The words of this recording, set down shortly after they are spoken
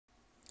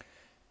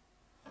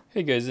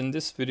Hey guys, in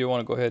this video I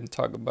want to go ahead and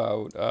talk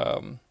about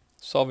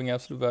solving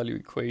absolute value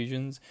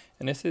equations.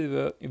 En este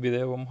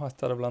video vamos a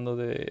estar hablando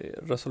de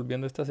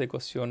resolviendo estas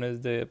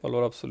ecuaciones de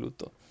valor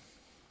absoluto.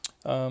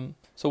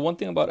 So one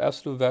thing about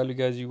absolute value,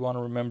 guys, you want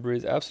to remember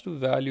is absolute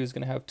value is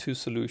going to have two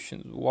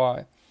solutions.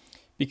 Why?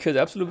 Because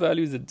absolute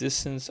value is the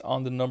distance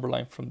on the number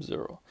line from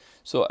 0.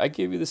 So I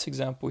gave you this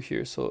example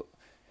here. So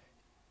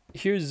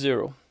here's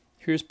 0.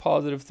 Here's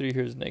positive 3,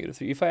 here's negative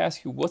 3. If I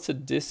ask you what's the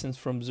distance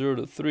from 0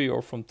 to 3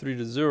 or from 3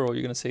 to 0,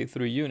 you're going to say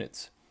 3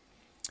 units.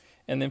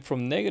 And then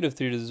from negative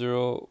 3 to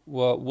 0,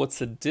 well, what's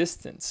the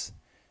distance?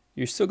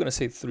 You're still going to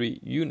say 3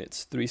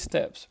 units, 3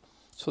 steps.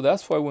 So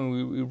that's why when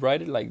we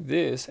write it like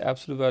this,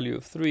 absolute value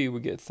of 3, we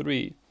get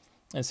 3.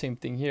 And same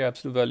thing here,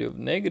 absolute value of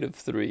negative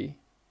 3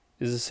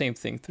 is the same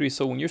thing, 3.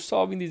 So when you're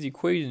solving these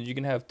equations, you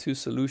can have two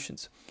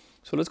solutions.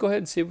 So let's go ahead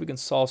and see if we can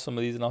solve some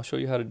of these, and I'll show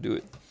you how to do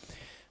it.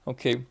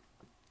 Okay.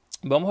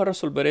 Vamos a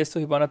resolver estos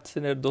y van a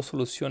tener dos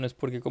soluciones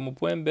porque como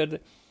pueden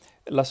ver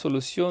la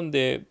solución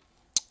de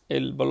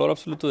el valor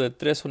absoluto de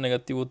 3 o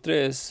negativo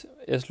 3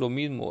 es lo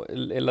mismo,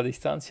 la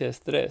distancia es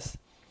 3.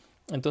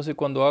 Entonces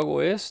cuando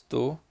hago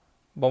esto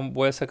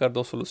voy a sacar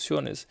dos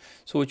soluciones.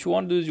 So what you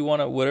want to do is you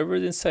want to, whatever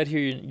is inside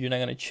here you're not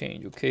going to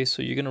change, okay?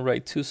 So you're going to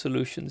write two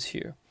solutions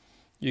here.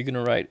 You're going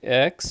to write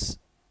x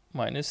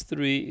minus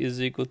 3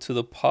 is equal to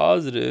the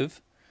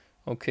positive,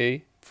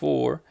 okay,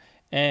 4.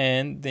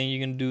 And then you're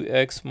going to do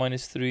x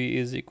minus 3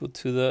 is equal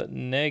to the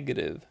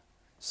negative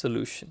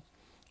solution.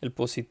 El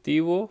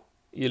positivo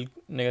y el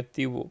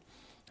negativo.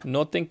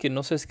 Noten que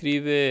no se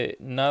escribe,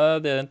 nada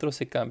de adentro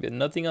se cambia.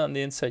 Nothing on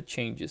the inside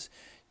changes,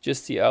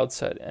 just the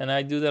outside. And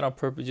I do that on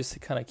purpose just to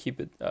kind of keep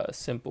it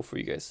simple for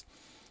you guys.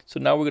 So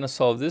now we're going to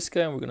solve this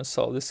guy and we're going to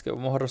solve this guy.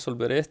 Vamos a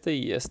resolver este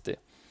y este.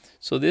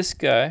 So this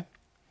guy,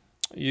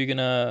 you're going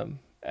to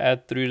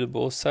add 3 to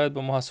both sides.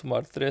 Vamos a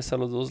sumar 3 a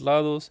los dos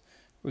lados.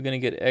 We're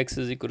going to get x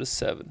is equal to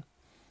 7.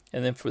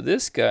 And then for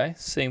this guy,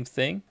 same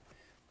thing.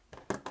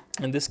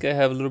 And this guy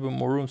have a little bit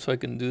more room, so I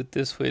can do it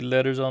this way.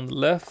 Letters on the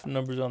left,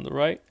 numbers on the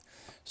right.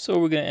 So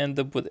we're going to end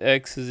up with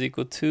x is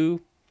equal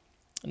to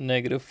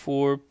negative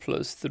 4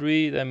 plus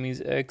 3. That means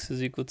x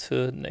is equal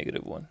to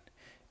negative 1.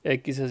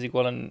 X es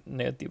igual a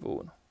negativo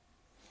 1.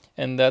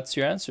 And that's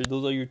your answer.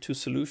 Those are your two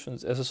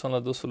solutions. Esas son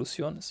las dos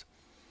soluciones.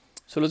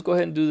 So let's go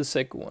ahead and do the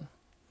second one.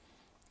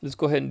 Let's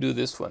go ahead and do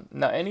this one.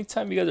 Now,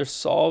 anytime you guys are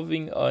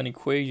solving an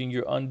equation,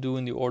 you're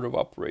undoing the order of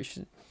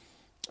operations.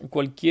 En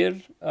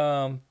cualquier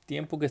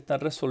tiempo que están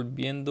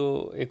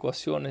resolviendo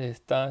ecuaciones,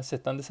 se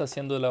están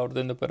deshaciendo de la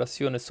orden de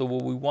operaciones. So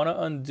what we want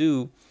to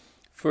undo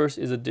first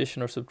is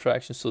addition or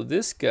subtraction. So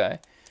this guy,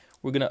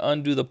 we're going to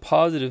undo the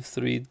positive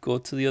 3, go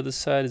to the other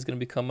side, is going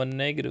to become a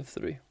negative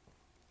 3.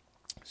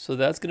 So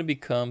that's going to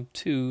become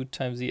 2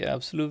 times the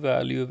absolute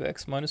value of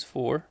x minus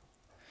 4.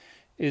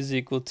 Is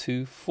equal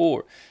to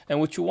 4. And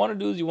what you want to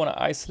do is you want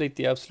to isolate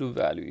the absolute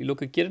value. Y lo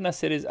que quieren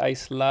hacer es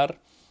aislar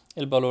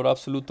el valor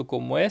absoluto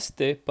como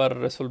este para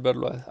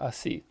resolverlo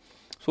así.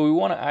 So we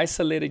want to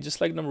isolate it just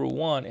like number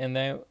 1, and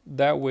then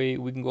that way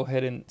we can go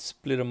ahead and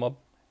split them up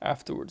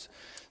afterwards.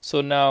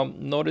 So now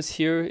notice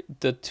here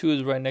the 2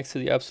 is right next to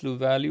the absolute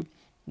value.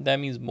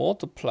 That means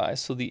multiply.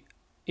 So the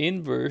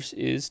inverse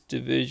is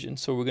division.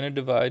 So we're going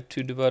to divide.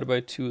 2 divided by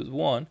 2 is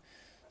 1.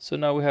 So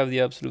now we have the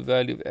absolute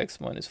value of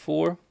x minus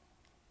 4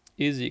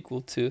 is equal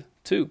to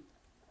 2.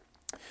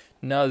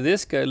 Now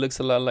this guy looks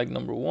a lot like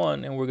number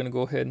 1, and we're going to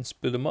go ahead and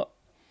split them up.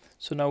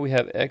 So now we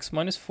have x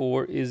minus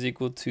 4 is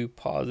equal to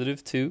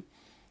positive 2.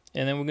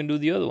 And then we're going to do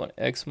the other one.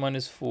 X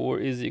minus 4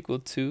 is equal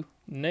to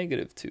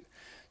negative 2.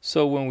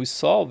 So when we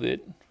solve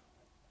it,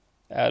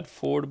 add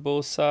 4 to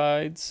both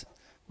sides.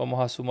 Vamos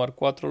a sumar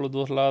 4 a los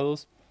dos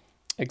lados.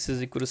 X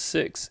is equal to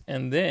 6.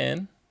 And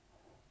then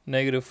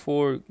negative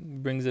 4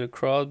 brings it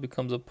across,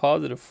 becomes a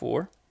positive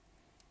 4.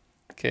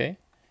 Okay.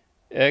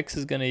 X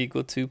is going to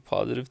equal to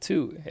positive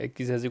 2.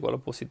 X es igual a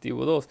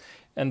positivo 2.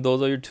 And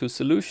those are your two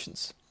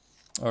solutions.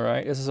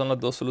 Alright, esas son las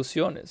dos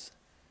soluciones.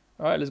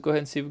 Alright, let's go ahead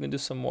and see if we can do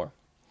some more.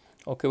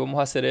 Okay, vamos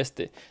a hacer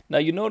este. Now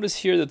you notice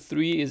here that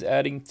 3 is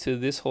adding to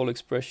this whole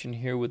expression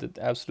here with the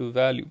absolute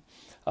value.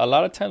 A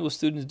lot of times what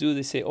students do,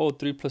 they say, oh,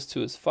 3 plus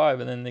 2 is 5,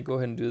 and then they go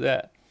ahead and do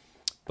that.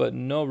 But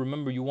no,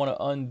 remember, you want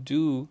to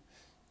undo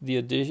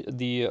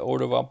the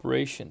order of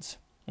operations.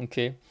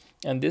 Okay.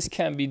 And this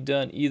can be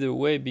done either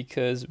way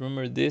because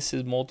remember this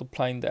is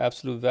multiplying the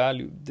absolute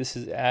value. This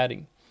is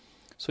adding.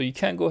 So you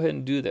can't go ahead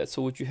and do that.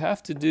 So what you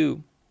have to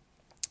do,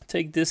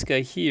 take this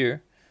guy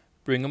here,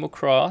 bring him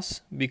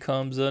across,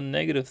 becomes a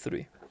negative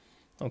 3.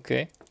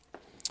 Okay.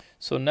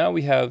 So now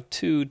we have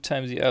 2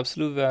 times the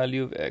absolute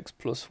value of x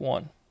plus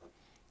 1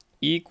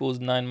 equals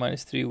 9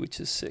 minus 3, which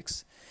is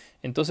 6.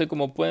 Entonces,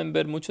 como pueden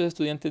ver, muchos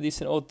estudiantes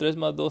dicen, oh, 3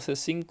 más 2 es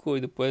 5 y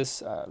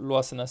después lo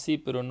hacen así,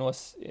 pero no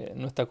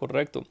está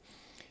correcto.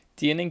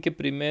 Tienen que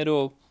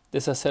primero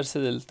deshacerse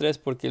del 3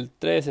 porque el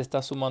 3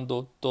 está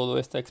sumando toda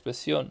esta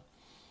expresión.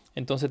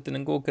 Entonces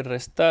tengo que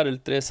restar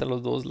el 3 a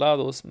los dos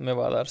lados, me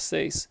va a dar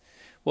 6.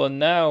 Well,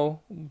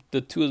 now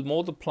the 2 is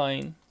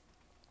multiplying,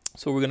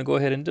 so we're going to go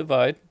ahead and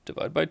divide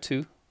by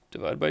 2,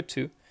 divide by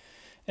 2.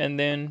 and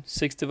then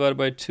 6 divided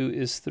by 2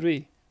 is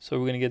 3. So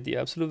we're going to get the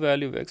absolute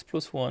value of x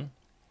plus 1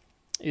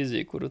 is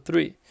equal to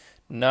 3.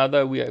 Now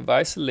that we have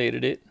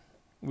isolated it,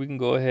 we can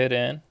go ahead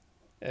and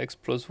x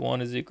plus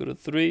 1 is equal to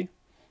 3.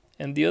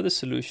 And the other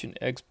solution,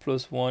 x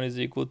plus 1 is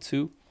equal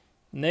to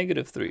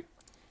negative 3.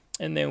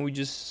 And then we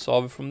just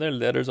solve it from there.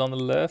 Letters on the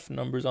left,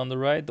 numbers on the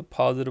right. The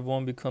positive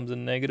 1 becomes a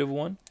negative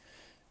 1.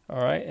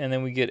 All right, and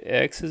then we get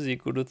x is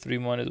equal to 3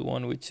 minus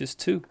 1, which is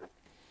 2.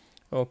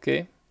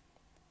 Okay.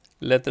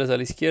 Letras a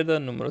la izquierda,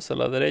 números a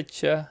la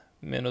derecha,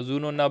 menos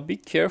 1. Now be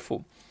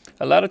careful.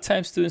 A lot of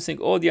times students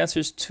think, oh, the answer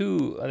is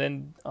 2. And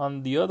then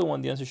on the other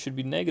one, the answer should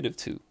be negative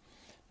 2.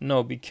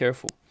 No, be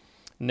careful.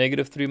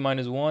 Negative 3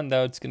 minus 1,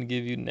 that's going to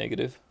give you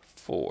negative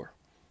 4.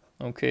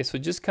 Okay, so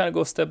just kind of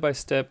go step by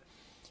step,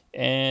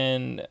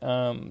 and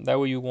that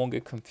way you won't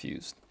get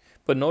confused.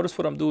 But notice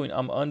what I'm doing.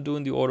 I'm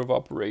undoing the order of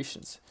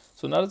operations.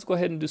 So now let's go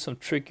ahead and do some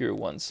trickier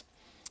ones.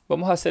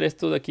 Vamos a hacer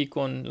esto de aquí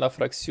con la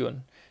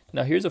fracción.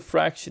 Now here's a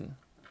fraction.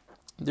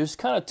 There's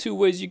kind of two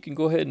ways you can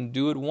go ahead and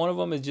do it. One of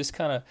them is just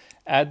kind of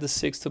add the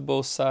 6 to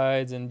both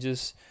sides and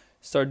just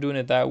start doing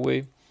it that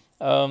way.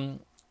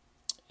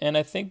 And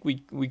I think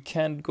we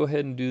can go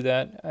ahead and do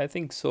that. I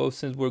think so,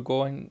 since we're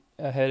going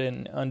ahead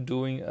and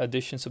undoing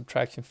addition,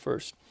 subtraction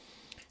first.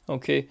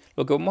 Okay,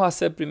 lo que vamos a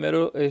hacer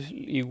primero es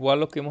igual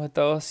lo que hemos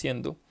estado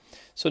haciendo.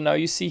 So now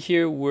you see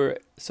here we're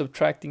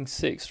subtracting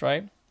 6,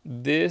 right?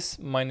 This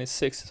minus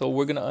 6. So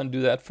we're going to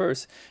undo that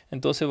first.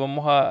 Entonces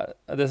vamos a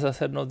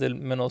deshacernos del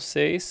menos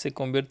 6. Se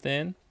convierte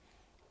en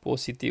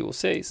positivo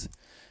 6.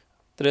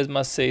 3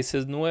 más 6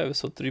 es 9.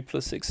 So 3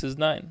 plus 6 is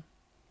 9.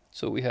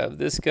 So we have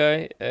this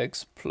guy,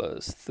 x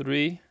plus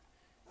 3.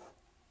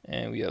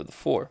 And we have the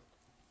 4.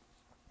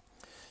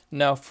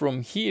 Now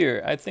from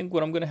here, I think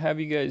what I'm going to have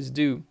you guys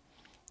do,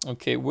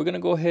 okay, we're going to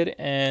go ahead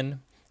and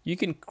you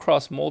can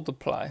cross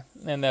multiply,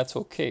 and that's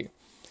okay.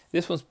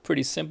 This one's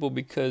pretty simple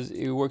because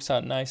it works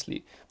out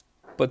nicely.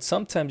 But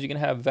sometimes you can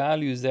have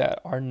values that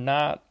are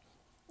not,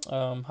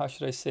 how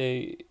should I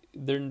say,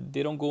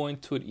 they don't go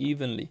into it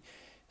evenly.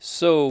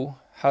 So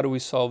how do we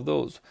solve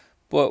those?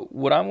 But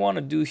what I want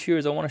to do here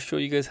is I want to show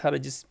you guys how to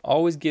just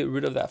always get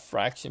rid of that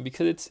fraction,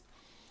 because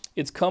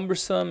it's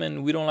cumbersome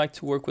and we don't like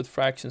to work with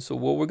fractions. So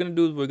what we're going to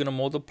do is we're going to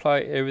multiply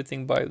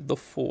everything by the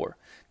 4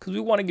 because we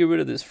want to get rid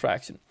of this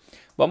fraction.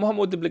 Vamos a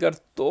multiplicar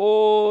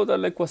toda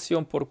la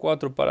ecuación por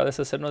 4 para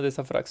deshacernos de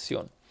esa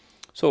fracción.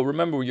 So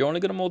remember, you're only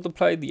going to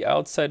multiply the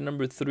outside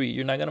number 3.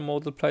 You're not going to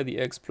multiply the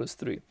x plus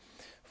 3.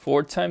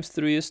 4 times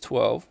 3 is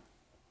 12.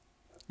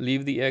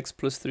 Leave the x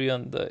plus 3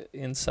 on the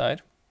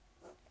inside.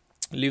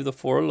 Leave the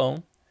 4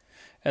 alone.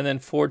 And then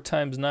 4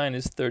 times 9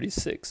 is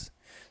 36.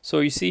 So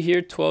you see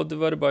here, 12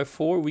 divided by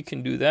 4, we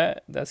can do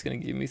that. That's going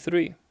to give me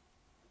 3.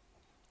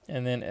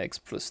 And then x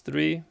plus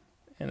 3,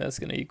 and that's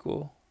going to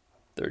equal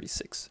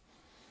 36.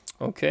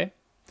 Okay.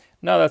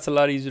 Now that's a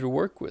lot easier to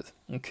work with.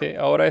 Okay.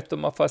 Ahora esto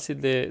es más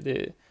fácil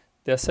de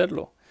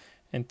hacerlo.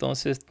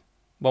 Entonces,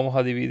 vamos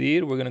a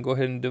dividir. We're going to go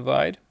ahead and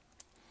divide.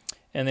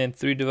 And then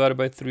 3 divided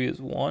by 3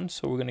 is 1.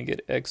 So we're going to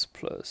get x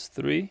plus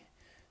 3.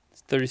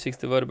 36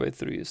 divided by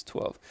 3 is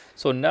 12.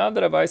 So now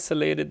that I've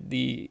isolated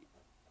the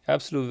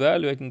absolute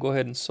value, I can go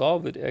ahead and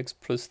solve it. X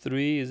plus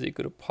 3 is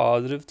equal to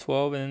positive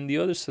 12. And in the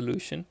other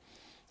solution,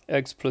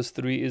 x plus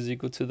 3 is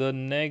equal to the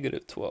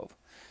negative 12.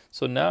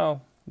 So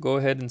now, go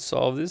ahead and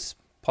solve this.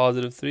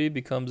 Positive 3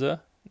 becomes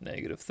a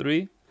negative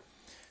 3.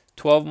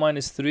 12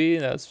 minus 3,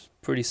 that's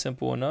pretty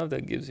simple enough.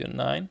 That gives you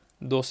 9.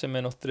 12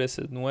 menos 3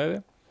 es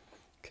 9.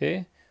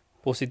 Okay.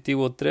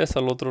 Positivo 3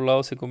 al otro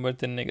lado se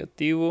convierte en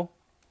negativo.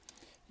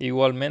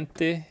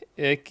 Igualmente,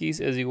 x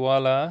es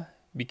igual a,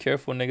 be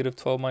careful, negative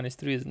 12 minus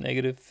 3 is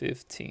negative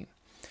 15.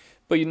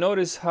 But you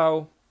notice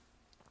how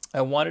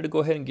I wanted to go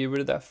ahead and get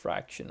rid of that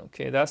fraction.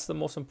 Okay, that's the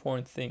most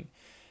important thing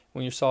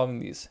when you're solving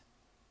these.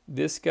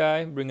 This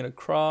guy, bring it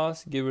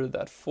across, get rid of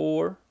that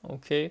 4,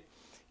 okay?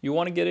 You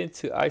want to get it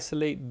to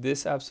isolate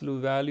this absolute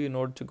value in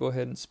order to go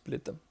ahead and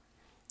split them.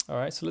 All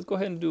right, so let's go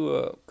ahead and do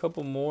a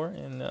couple more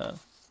and a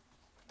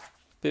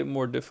bit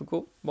more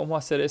difficult.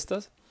 Vamos a hacer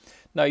estas.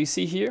 Now you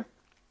see here,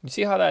 you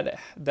see how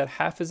that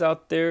half is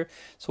out there?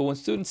 So when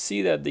students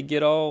see that, they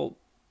get all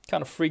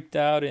kind of freaked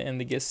out and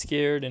they get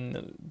scared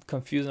and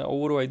confused. Oh,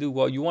 what do I do?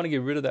 Well, you want to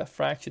get rid of that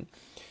fraction.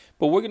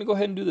 But we're going to go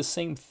ahead and do the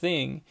same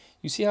thing.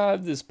 You see how I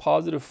have this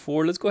positive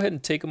 4? Let's go ahead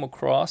and take them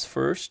across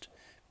first.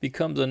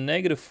 Becomes a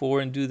negative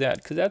 4 and do that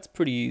because that's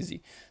pretty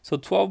easy. So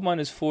 12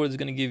 minus 4 is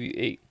going to give you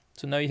 8.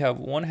 So now you have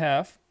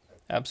 1/2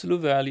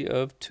 absolute value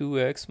of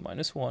 2x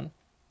minus 1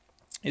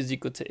 is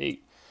equal to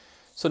 8.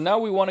 So now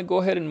we want to go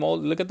ahead and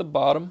look at the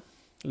bottom.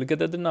 Look at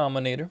the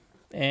denominator.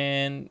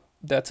 And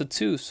that's a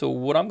 2. So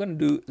what I'm going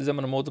to do is I'm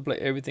going to multiply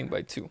everything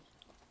by 2.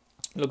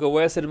 Lo que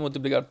voy a hacer es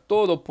multiplicar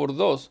todo por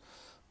 2.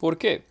 ¿Por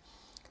qué?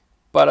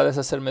 Para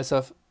deshacerme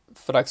esa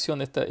fracción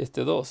de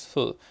este 2.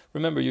 So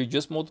remember, you're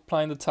just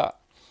multiplying the top.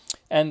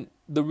 And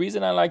the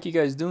reason I like you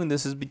guys doing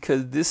this is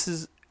because this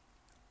is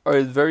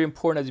very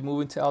important as you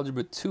move into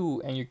Algebra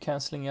 2 and you're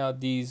canceling out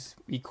these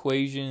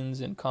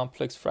equations and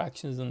complex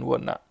fractions and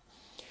whatnot.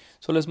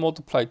 So let's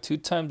multiply. 2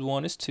 times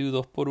 1 is 2.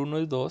 2 por 1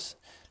 es 2.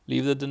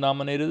 leave the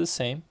denominator the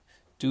same.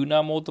 Do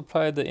not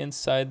multiply the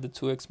inside, the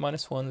 2x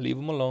minus 1, leave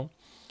them alone.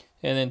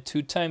 And then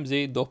 2 times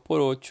 8, 2 por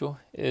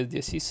 8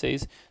 is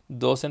 16.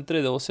 2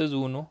 entre 2 is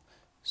 1.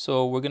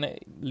 So we're going to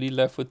be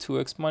left with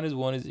 2x minus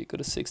 1 is equal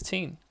to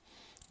 16.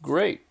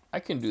 Great. I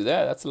can do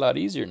that. That's a lot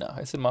easier now.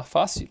 Ese es más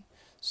fácil.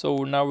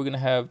 So now we're going to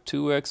have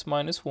 2x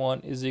minus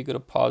 1 is equal to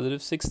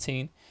positive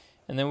 16.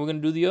 And then we're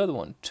going to do the other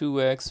one.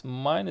 2x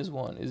minus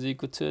 1 is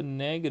equal to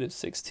negative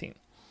 16.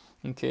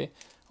 Okay.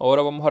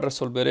 Ahora vamos a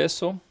resolver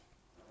eso.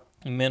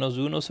 Menos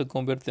 1 se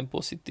convierte en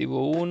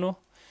positivo 1.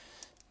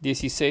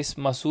 16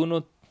 más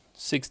 1,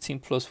 16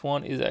 plus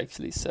 1 is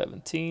actually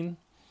 17.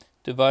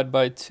 Divide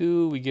by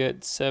 2, we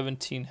get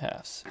 17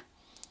 halves.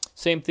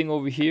 Same thing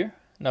over here.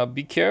 Now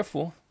be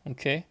careful,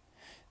 okay?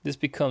 This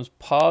becomes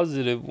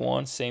positive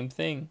 1, same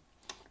thing.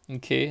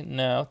 Okay,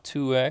 now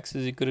 2x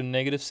is equal to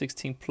negative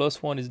 16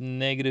 plus 1 is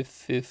negative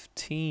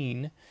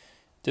 15.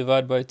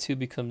 Divide by 2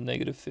 becomes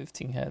negative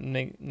 15,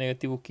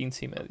 negativo 15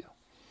 y medio.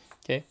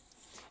 Okay,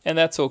 and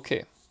that's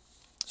okay.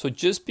 So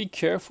just be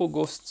careful,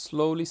 go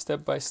slowly,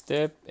 step by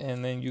step,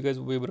 and then you guys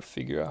will be able to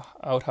figure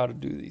out how to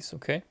do these,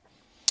 okay?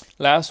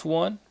 Last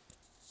one,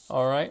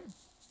 all right?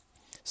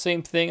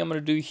 Same thing I'm going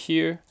to do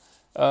here.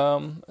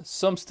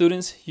 Some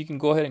students, you can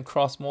go ahead and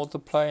cross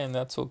multiply, and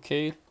that's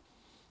okay.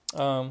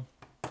 And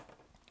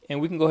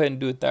we can go ahead and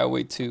do it that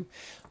way too.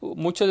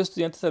 Muchos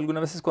estudiantes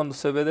algunas veces cuando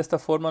se ve de esta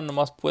forma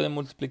nomás pueden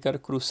multiplicar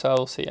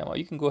cruzado se llama.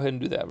 You can go ahead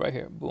and do that right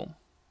here. Boom.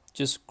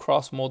 Just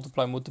cross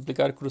multiply,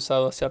 multiplicar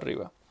cruzado hacia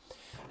arriba.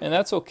 And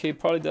that's okay.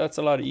 Probably that's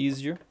a lot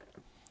easier,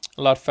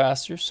 a lot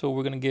faster. So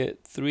we're going to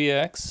get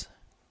 3x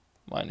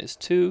minus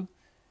 2.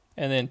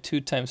 And then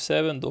 2 times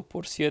 7, 2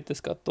 por 7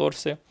 es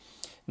 14.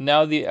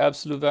 Now the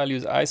absolute value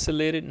is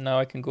isolated. Now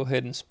I can go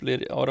ahead and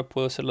split it. Ahora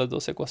puedo hacer las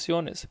dos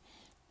ecuaciones.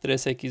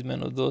 3x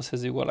menos 2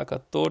 es igual a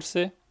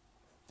 14.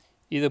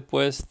 Y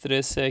después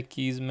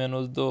 3x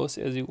menos 2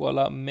 es igual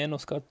a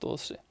menos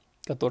 14.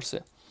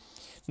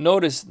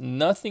 Notice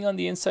nothing on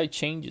the inside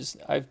changes.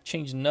 I've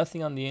changed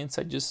nothing on the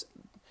inside, just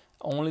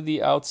only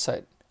the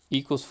outside.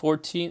 Equals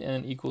 14 and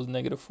then equals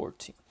negative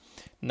 14.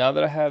 Now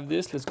that I have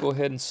this, let's go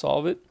ahead and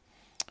solve it.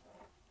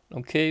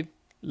 Okay,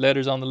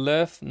 letters on the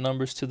left,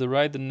 numbers to the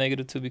right. The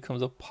negative 2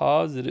 becomes a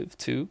positive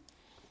 2.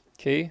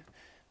 Okay,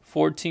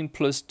 14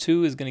 plus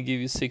 2 is going to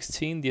give you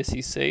 16,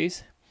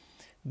 16.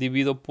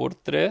 Divido por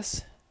 3,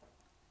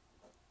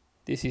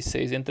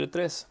 16 entre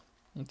 3.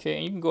 Okay,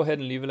 and you can go ahead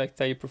and leave it like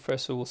that. Your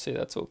professor will say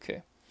that's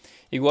okay.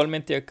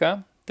 Igualmente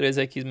acá,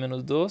 3x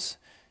menos 2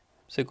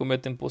 se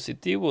convierte en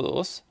positivo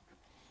 2.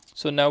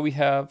 So now we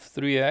have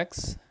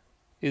 3x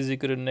is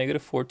equal to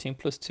negative 14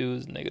 plus 2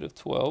 is negative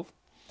 12.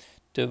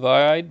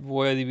 Divide,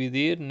 voy a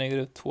dividir,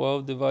 negative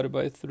 12 divided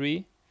by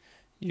 3.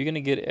 You're going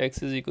to get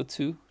x is equal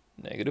to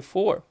negative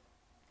 4.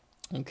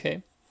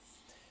 Okay,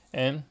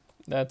 and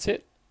that's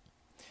it.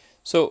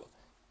 So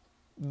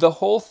the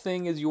whole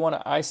thing is you want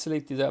to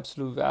isolate this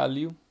absolute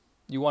value.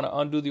 You want to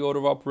undo the order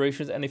of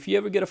operations. And if you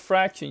ever get a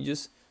fraction,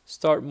 just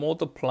start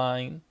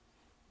multiplying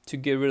to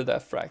get rid of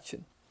that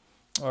fraction.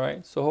 All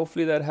right, so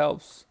hopefully that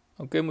helps.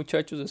 Okay,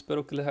 muchachos,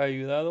 espero que les haya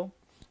ayudado.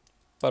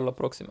 Para la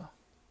próxima.